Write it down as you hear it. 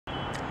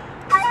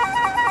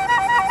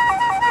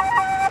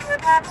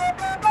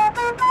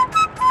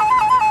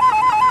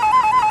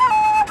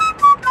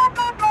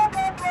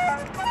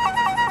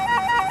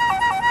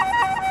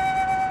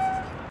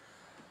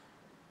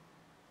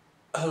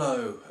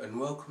Hello and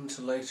welcome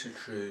to Later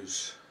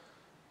Trews.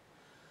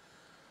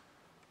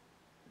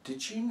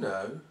 Did you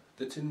know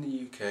that in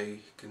the UK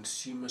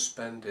consumer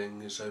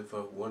spending is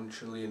over 1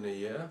 trillion a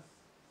year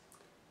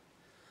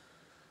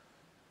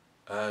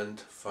and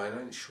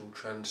financial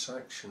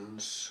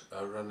transactions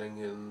are running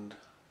in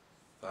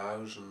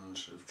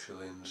thousands of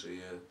trillions a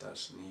year?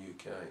 That's in the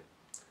UK.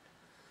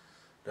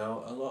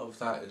 Now a lot of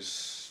that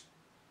is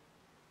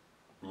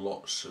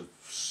lots of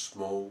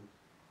small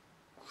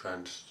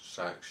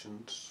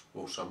transactions,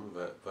 well some of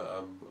it, but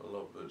a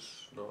lot of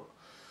it's not.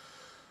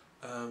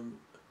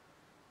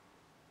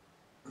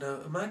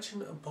 Now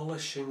imagine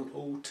abolishing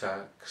all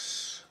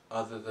tax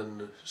other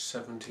than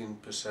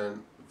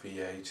 17%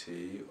 VAT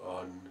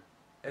on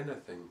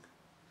anything.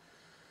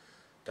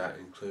 That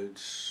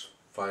includes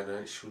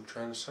financial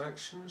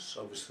transactions,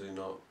 obviously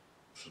not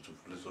sort of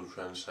little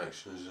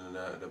transactions in and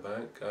out of the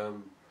bank,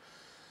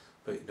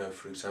 but you know,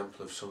 for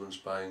example, if someone's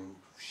buying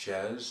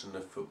shares in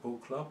a football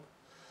club,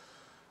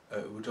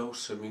 it would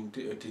also mean,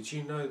 did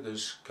you know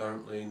there's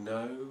currently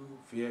no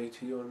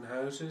VAT on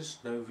houses,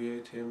 no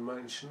VAT on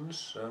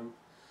mansions?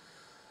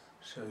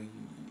 So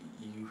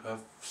you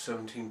have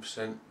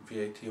 17%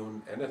 VAT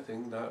on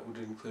anything, that would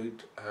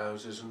include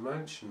houses and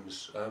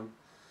mansions.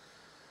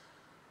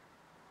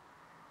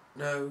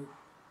 Now,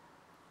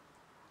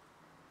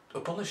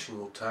 abolishing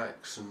all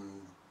tax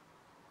and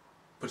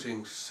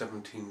putting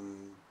 17%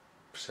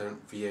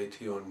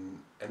 VAT on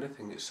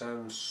anything, it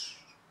sounds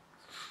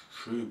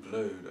true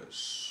blue, that's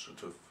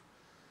sort of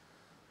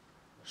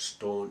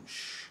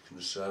staunch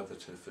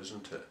conservative,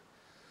 isn't it?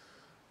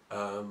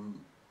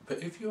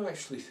 But if you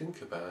actually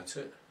think about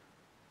it,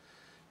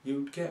 you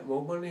would get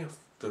more money off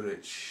the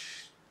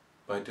rich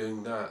by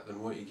doing that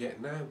than what you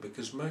get now,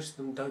 because most of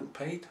them don't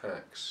pay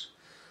tax.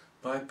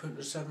 By putting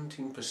a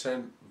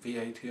 17%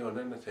 VAT on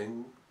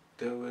anything,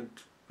 they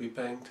would be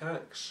paying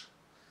tax.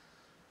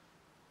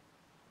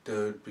 They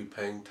would be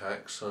paying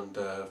tax on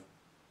their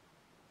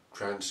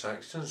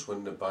transactions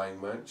when they're buying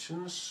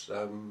mansions.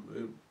 That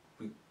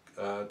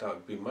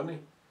would be money.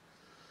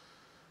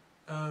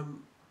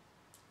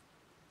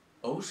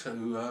 Also,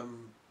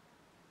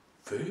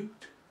 food.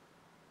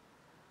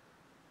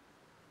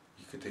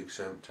 You could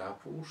exempt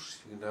apples.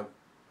 You can have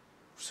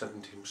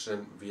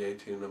 17%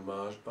 VAT on a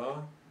Mars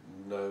bar.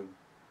 No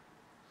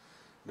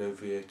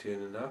VAT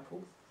on an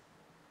apple.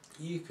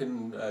 You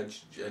can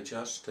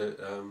adjust it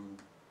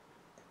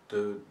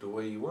the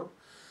way you want.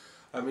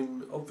 I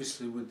mean,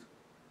 obviously with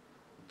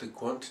the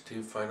quantity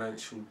of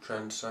financial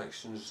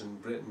transactions in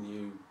Britain,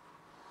 you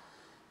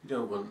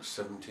don't want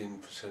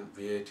 17%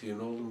 VAT on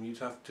all of them. You'd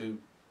have to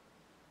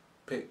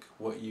pick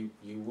what you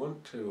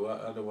want to,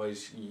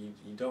 otherwise you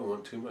don't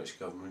want too much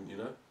government, you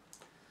know.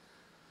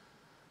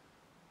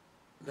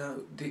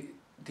 Now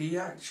the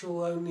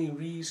actual only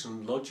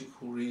reason,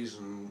 logical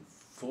reason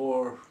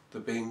for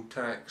there being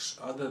tax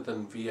other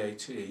than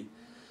VAT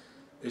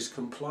is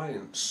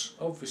compliance.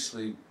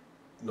 Obviously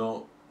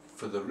not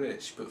for the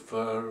rich, but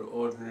for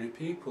ordinary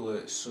people.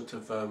 It's sort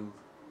of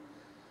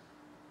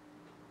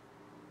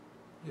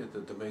yeah,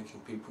 that they're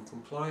making people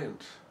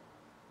compliant.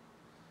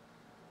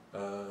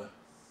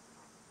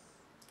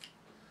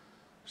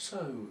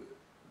 So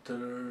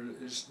there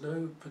is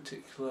no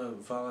particular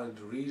valid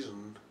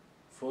reason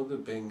for there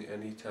being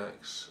any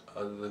tax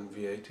other than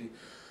VAT,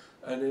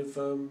 and if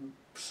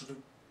sort of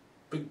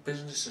big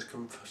business is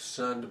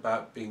concerned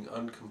about being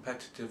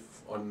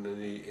uncompetitive on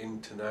the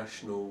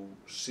international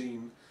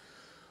scene,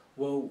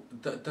 well,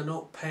 they're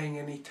not paying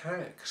any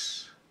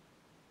tax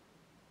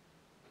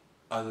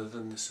other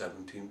than the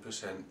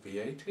 17%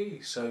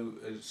 VAT. So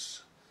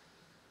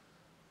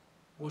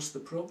what's the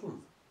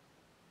problem?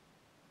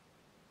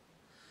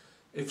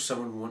 If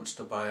someone wants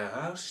to buy a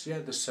house, yeah,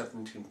 there's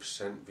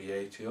 17%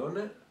 VAT on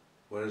it,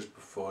 whereas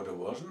before there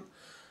wasn't,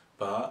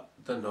 but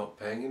they're not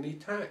paying any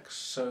tax.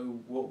 So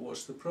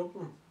what's the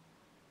problem?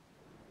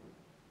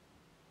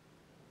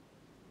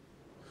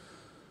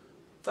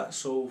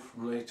 That's all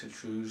from Later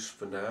Trews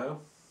for now.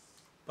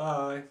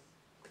 Bye.